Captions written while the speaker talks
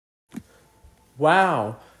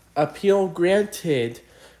Wow, appeal granted.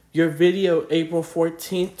 Your video April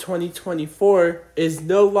 14th, 2024 is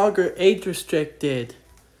no longer age restricted.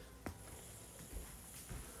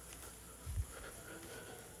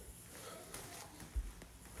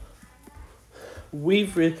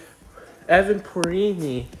 Evan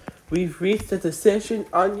Porini, we've reached a decision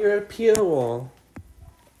on your appeal.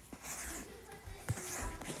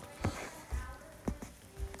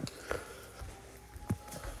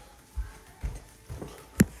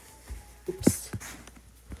 Oops.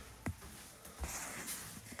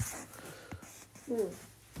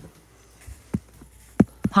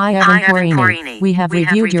 Hi Evan Porini. We have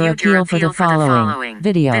reviewed your appeal for the following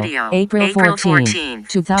video, April 14,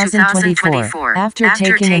 2024. After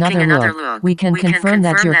taking another look, we can confirm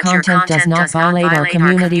that your content does not violate our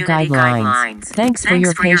community guidelines. Thanks for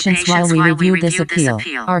your patience while we reviewed this appeal.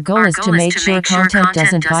 Our goal is to make sure content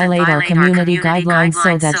doesn't violate our community guidelines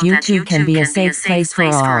so that YouTube can be a safe place for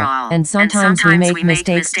all. And sometimes we make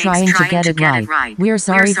mistakes trying to get it right. We're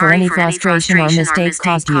sorry for any frustration our mistake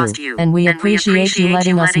caused you, and we appreciate you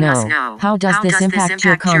letting us know. How does this impact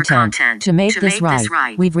your content? To make this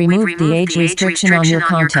right, we've removed the age restriction on your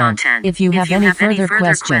content. If you have any further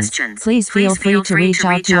questions, please feel free to reach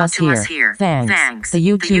out to us here. Thanks. The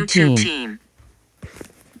YouTube team.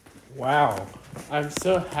 Wow, I'm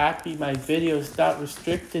so happy my video's not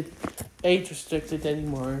age restricted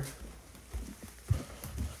anymore.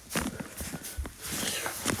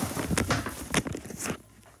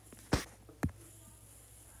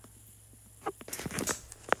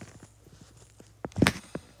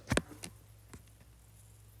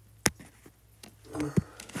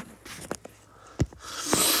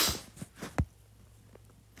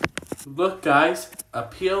 Look guys,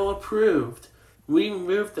 appeal approved. We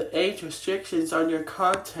removed the age restrictions on your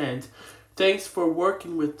content. Thanks for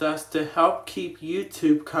working with us to help keep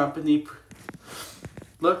YouTube company.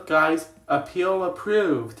 Look guys, appeal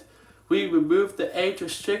approved. We removed the age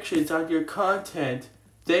restrictions on your content.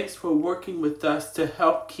 Thanks for working with us to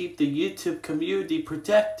help keep the YouTube community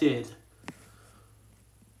protected.